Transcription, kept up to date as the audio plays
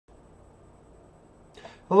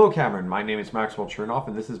Hello Cameron, my name is Maxwell Chernoff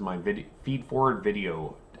and this is my feedforward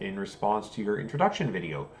video in response to your introduction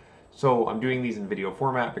video. So I'm doing these in video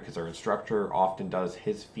format because our instructor often does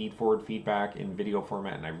his feedforward feedback in video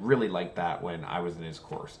format, and I really liked that when I was in his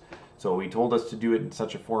course. So he told us to do it in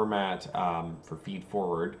such a format for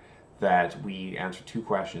feedforward that we answer two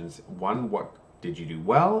questions. One, what did you do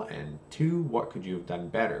well? And two, what could you have done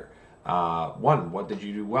better? One, what did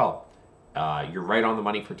you do well? You're right on the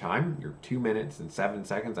money for time. You're 2 minutes and 7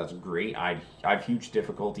 seconds. That's great. I have huge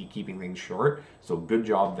difficulty keeping things short, so good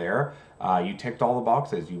job there. You ticked all the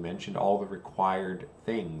boxes. You mentioned all the required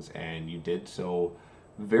things, and you did so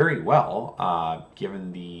very well,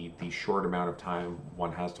 given the short amount of time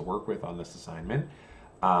one has to work with on this assignment.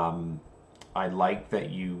 I like that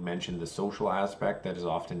you mentioned the social aspect that is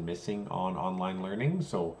often missing on online learning.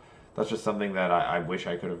 So that's just something that I wish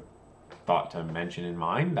I could have thought to mention in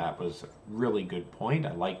mine. That was a really good point.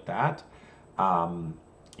 I like that.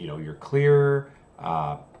 You're clear.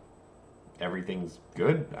 Everything's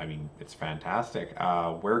good. I mean, it's fantastic.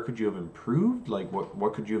 Where could you have improved? Like,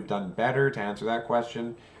 what could you have done better to answer that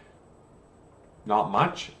question? Not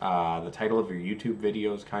much. The title of your YouTube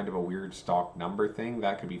video is kind of a weird stock number thing.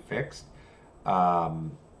 That could be fixed.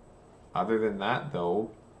 Other than that,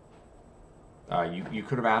 though, you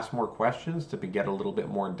could have asked more questions to get a little bit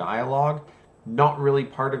more dialogue. Not really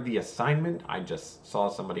part of the assignment. I just saw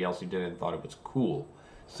somebody else who did it and thought it was cool.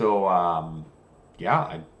 So,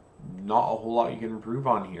 yeah, not a whole lot you can improve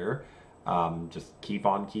on here. Just keep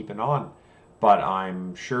on keeping on. But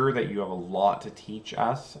I'm sure that you have a lot to teach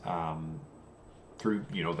us through,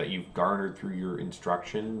 that you've garnered through your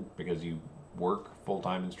instruction because you work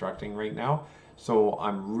full-time instructing right now. So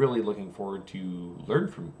I'm really looking forward to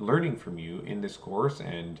learning from you in this course,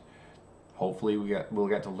 and hopefully we'll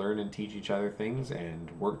get to learn and teach each other things and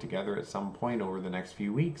work together at some point over the next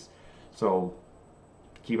few weeks. So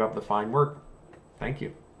keep up the fine work. Thank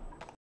you.